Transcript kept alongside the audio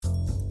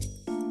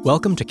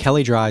Welcome to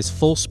Kelley Drye's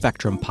Full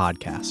Spectrum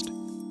podcast,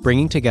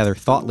 bringing together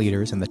thought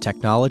leaders in the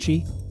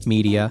technology,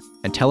 media,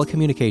 and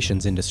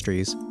telecommunications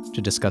industries to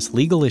discuss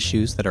legal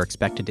issues that are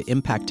expected to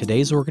impact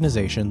today's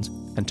organizations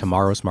and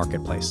tomorrow's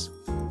marketplace.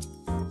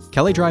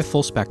 Kelley Drye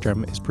Full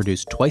Spectrum is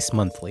produced twice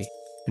monthly,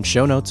 and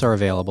show notes are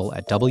available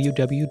at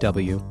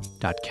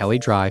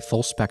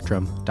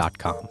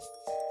www.kelleydryefullspectrum.com.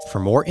 For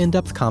more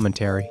in-depth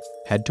commentary,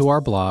 head to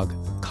our blog,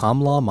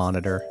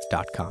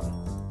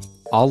 comlawmonitor.com.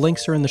 All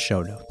links are in the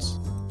show notes.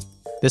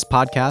 This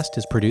podcast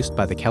is produced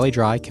by the Kelley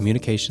Drye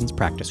Communications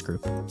Practice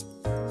Group.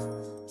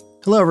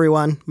 Hello,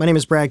 everyone. My name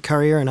is Brad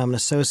Currier, and I'm an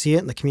associate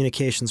in the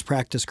Communications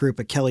Practice Group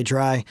at Kelley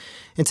Drye.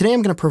 And today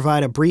I'm going to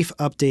provide a brief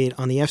update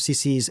on the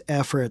FCC's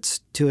efforts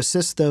to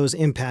assist those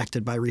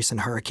impacted by recent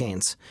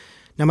hurricanes.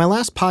 Now, my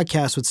last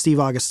podcast with Steve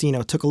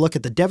Augustino took a look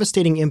at the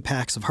devastating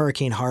impacts of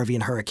Hurricane Harvey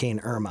and Hurricane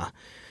Irma.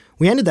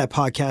 We ended that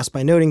podcast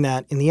by noting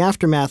that, in the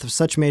aftermath of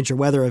such major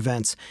weather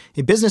events,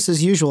 a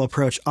business-as-usual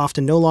approach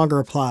often no longer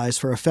applies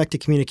for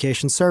affected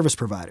communication service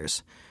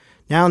providers.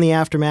 Now, in the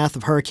aftermath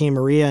of Hurricane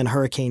Maria and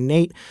Hurricane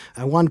Nate,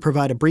 I wanted to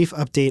provide a brief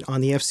update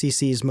on the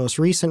FCC's most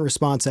recent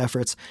response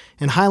efforts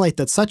and highlight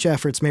that such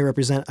efforts may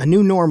represent a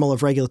new normal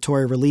of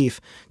regulatory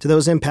relief to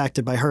those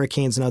impacted by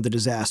hurricanes and other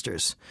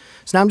disasters.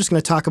 So now I'm just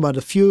going to talk about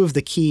a few of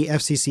the key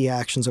FCC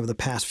actions over the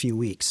past few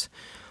weeks.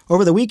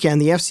 Over the weekend,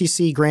 the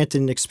FCC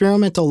granted an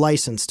experimental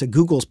license to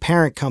Google's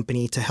parent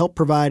company to help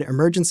provide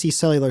emergency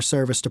cellular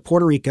service to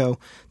Puerto Rico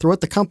through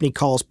what the company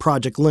calls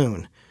Project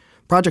Loon.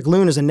 Project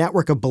Loon is a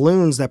network of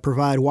balloons that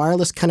provide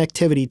wireless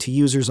connectivity to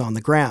users on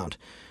the ground.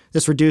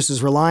 This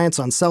reduces reliance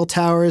on cell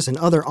towers and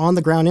other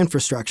on-the-ground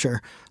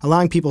infrastructure,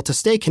 allowing people to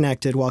stay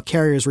connected while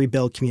carriers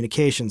rebuild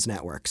communications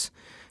networks.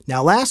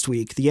 Now, last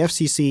week, the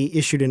FCC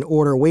issued an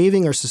order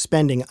waiving or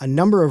suspending a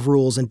number of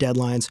rules and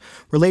deadlines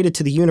related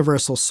to the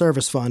Universal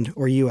Service Fund,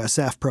 or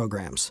USF,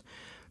 programs.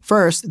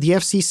 First, the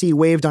FCC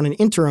waived on an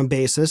interim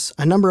basis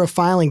a number of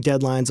filing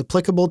deadlines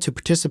applicable to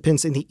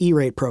participants in the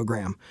E-Rate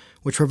program,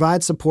 which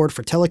provides support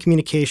for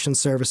telecommunications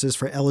services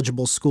for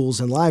eligible schools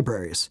and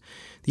libraries.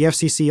 The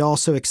FCC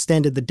also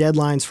extended the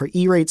deadlines for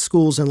E-Rate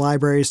schools and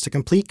libraries to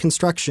complete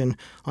construction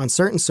on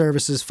certain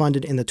services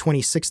funded in the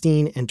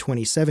 2016 and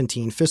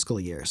 2017 fiscal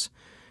years.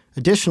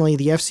 Additionally,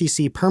 the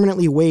FCC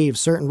permanently waived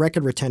certain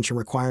record retention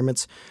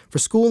requirements for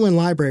school and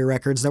library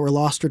records that were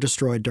lost or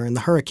destroyed during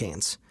the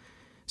hurricanes.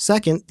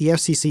 Second, the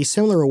FCC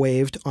similarly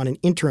waived, on an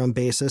interim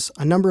basis,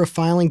 a number of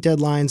filing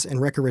deadlines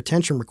and record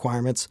retention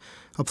requirements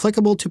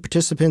applicable to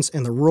participants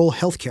in the Rural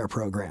Health Care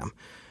Program,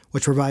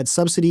 which provides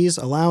subsidies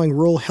allowing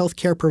rural health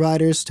care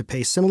providers to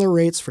pay similar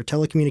rates for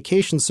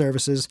telecommunications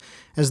services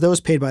as those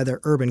paid by their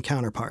urban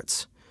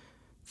counterparts.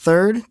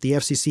 Third, the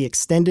FCC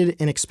extended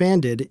and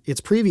expanded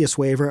its previous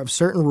waiver of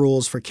certain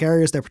rules for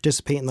carriers that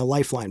participate in the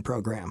Lifeline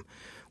program,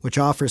 which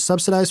offers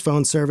subsidized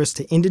phone service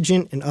to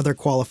indigent and other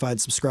qualified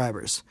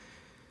subscribers.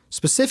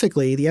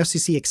 Specifically, the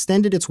FCC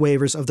extended its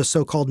waivers of the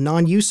so-called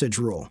non-usage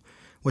rule,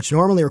 which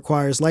normally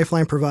requires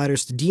Lifeline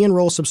providers to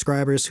de-enroll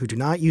subscribers who do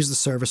not use the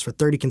service for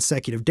 30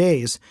 consecutive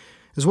days,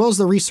 as well as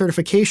the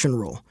recertification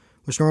rule,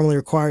 which normally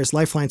requires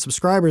Lifeline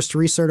subscribers to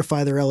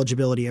recertify their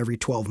eligibility every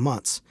 12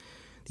 months.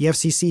 The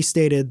FCC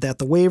stated that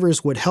the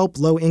waivers would help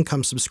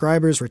low-income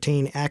subscribers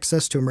retain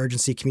access to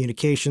emergency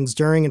communications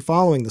during and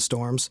following the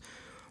storms,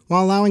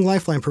 while allowing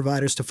Lifeline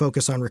providers to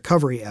focus on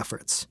recovery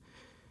efforts.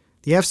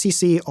 The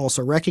FCC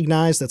also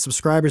recognized that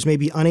subscribers may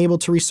be unable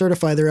to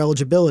recertify their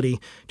eligibility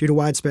due to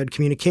widespread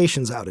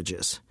communications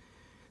outages.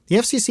 The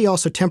FCC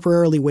also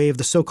temporarily waived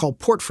the so-called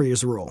port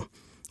freeze rule,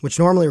 which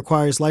normally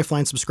requires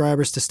Lifeline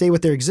subscribers to stay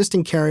with their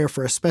existing carrier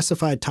for a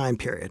specified time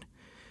period.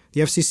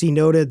 The FCC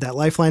noted that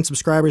Lifeline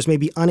subscribers may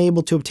be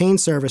unable to obtain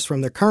service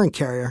from their current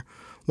carrier,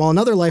 while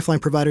another Lifeline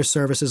provider's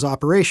service is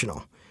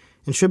operational,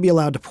 and should be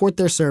allowed to port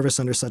their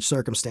service under such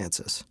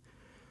circumstances.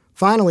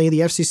 Finally, the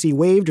FCC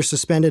waived or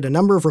suspended a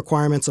number of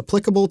requirements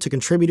applicable to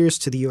contributors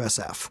to the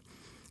USF.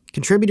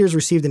 Contributors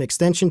received an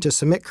extension to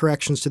submit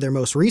corrections to their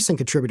most recent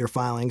contributor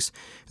filings,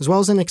 as well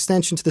as an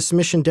extension to the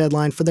submission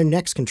deadline for their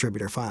next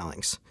contributor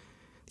filings.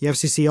 The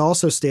FCC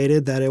also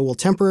stated that it will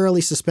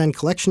temporarily suspend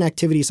collection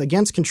activities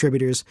against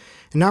contributors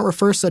and not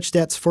refer such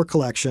debts for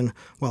collection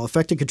while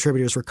affected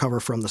contributors recover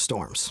from the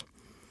storms.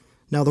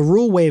 Now, the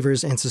rule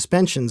waivers and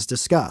suspensions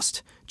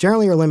discussed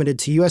generally are limited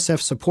to USF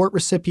support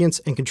recipients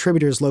and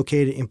contributors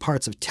located in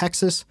parts of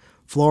Texas,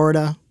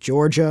 Florida,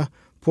 Georgia,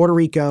 Puerto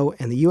Rico,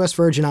 and the U.S.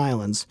 Virgin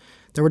Islands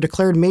that were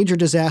declared major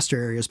disaster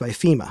areas by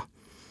FEMA.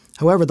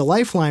 However, the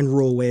Lifeline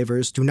rule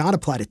waivers do not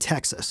apply to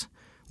Texas,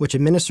 which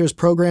administers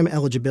program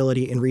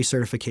eligibility and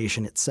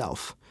recertification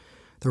itself.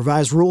 The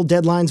revised rule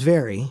deadlines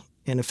vary,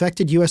 and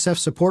affected USF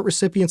support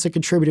recipients and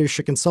contributors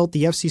should consult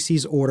the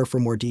FCC's order for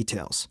more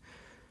details.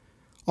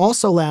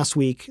 Also last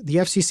week, the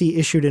FCC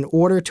issued an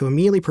order to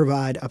immediately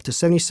provide up to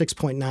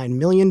 $76.9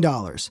 million in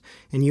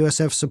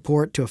USF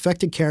support to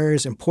affected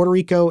carriers in Puerto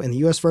Rico and the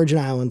U.S. Virgin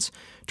Islands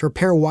to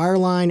repair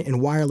wireline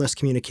and wireless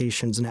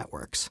communications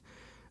networks.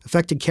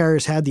 Affected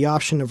carriers had the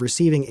option of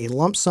receiving a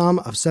lump sum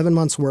of 7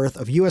 months' worth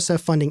of USF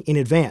funding in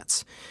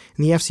advance,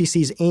 and the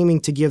FCC is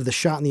aiming to give the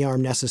shot in the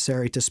arm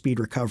necessary to speed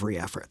recovery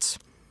efforts.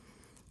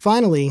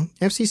 Finally,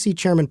 FCC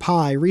Chairman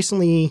Pai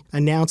recently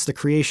announced the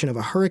creation of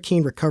a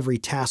Hurricane Recovery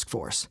Task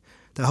Force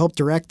to help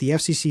direct the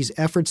FCC's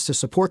efforts to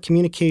support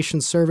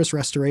communications service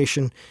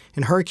restoration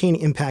in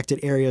hurricane-impacted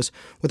areas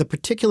with a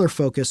particular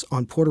focus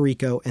on Puerto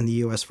Rico and the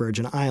U.S.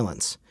 Virgin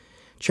Islands.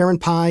 Chairman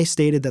Pai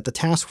stated that the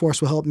task force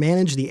will help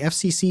manage the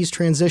FCC's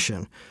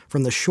transition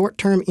from the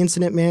short-term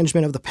incident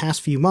management of the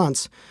past few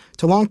months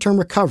to long-term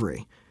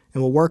recovery,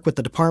 and will work with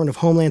the Department of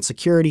Homeland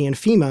Security and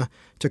FEMA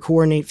to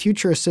coordinate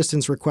future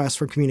assistance requests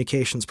from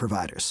communications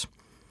providers.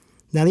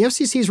 Now, the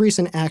FCC's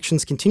recent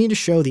actions continue to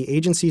show the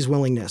agency's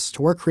willingness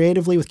to work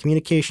creatively with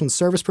communications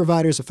service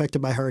providers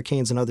affected by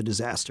hurricanes and other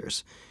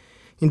disasters.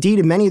 Indeed,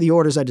 in many of the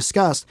orders I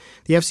discussed,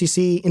 the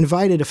FCC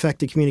invited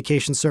affected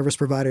communications service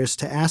providers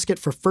to ask it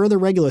for further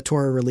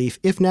regulatory relief,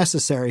 if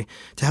necessary,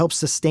 to help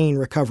sustain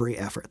recovery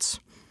efforts.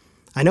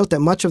 I note that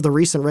much of the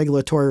recent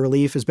regulatory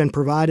relief has been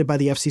provided by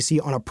the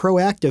FCC on a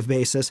proactive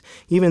basis,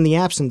 even in the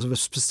absence of a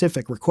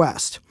specific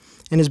request,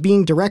 and is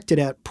being directed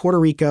at Puerto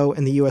Rico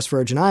and the U.S.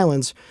 Virgin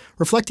Islands,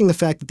 reflecting the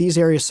fact that these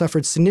areas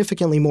suffered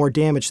significantly more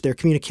damage to their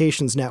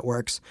communications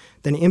networks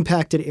than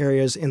impacted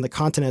areas in the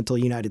continental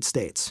United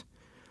States.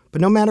 But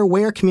no matter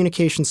where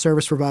communication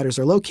service providers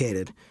are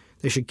located,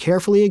 they should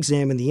carefully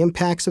examine the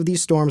impacts of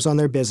these storms on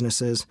their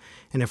businesses,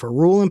 and if a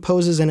rule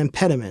imposes an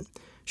impediment,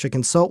 should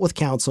consult with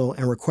counsel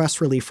and request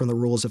relief from the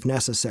rules if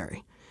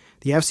necessary.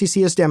 The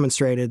FCC has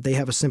demonstrated they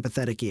have a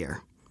sympathetic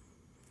ear.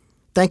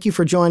 Thank you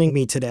for joining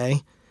me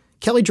today.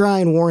 Kelley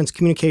Drye & Warren's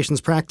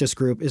Communications Practice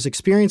Group is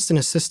experienced in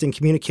assisting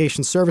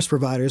communication service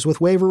providers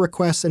with waiver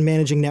requests and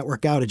managing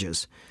network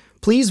outages.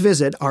 Please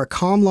visit our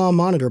Comm Law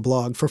Monitor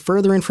blog for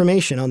further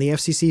information on the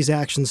FCC's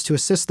actions to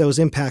assist those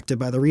impacted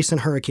by the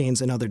recent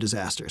hurricanes and other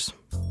disasters.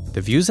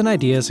 The views and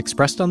ideas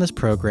expressed on this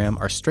program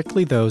are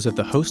strictly those of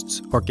the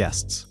hosts or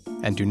guests,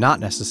 and do not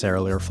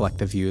necessarily reflect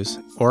the views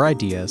or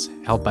ideas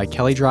held by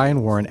Kelley Drye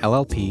 & Warren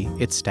LLP,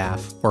 its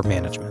staff, or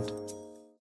management.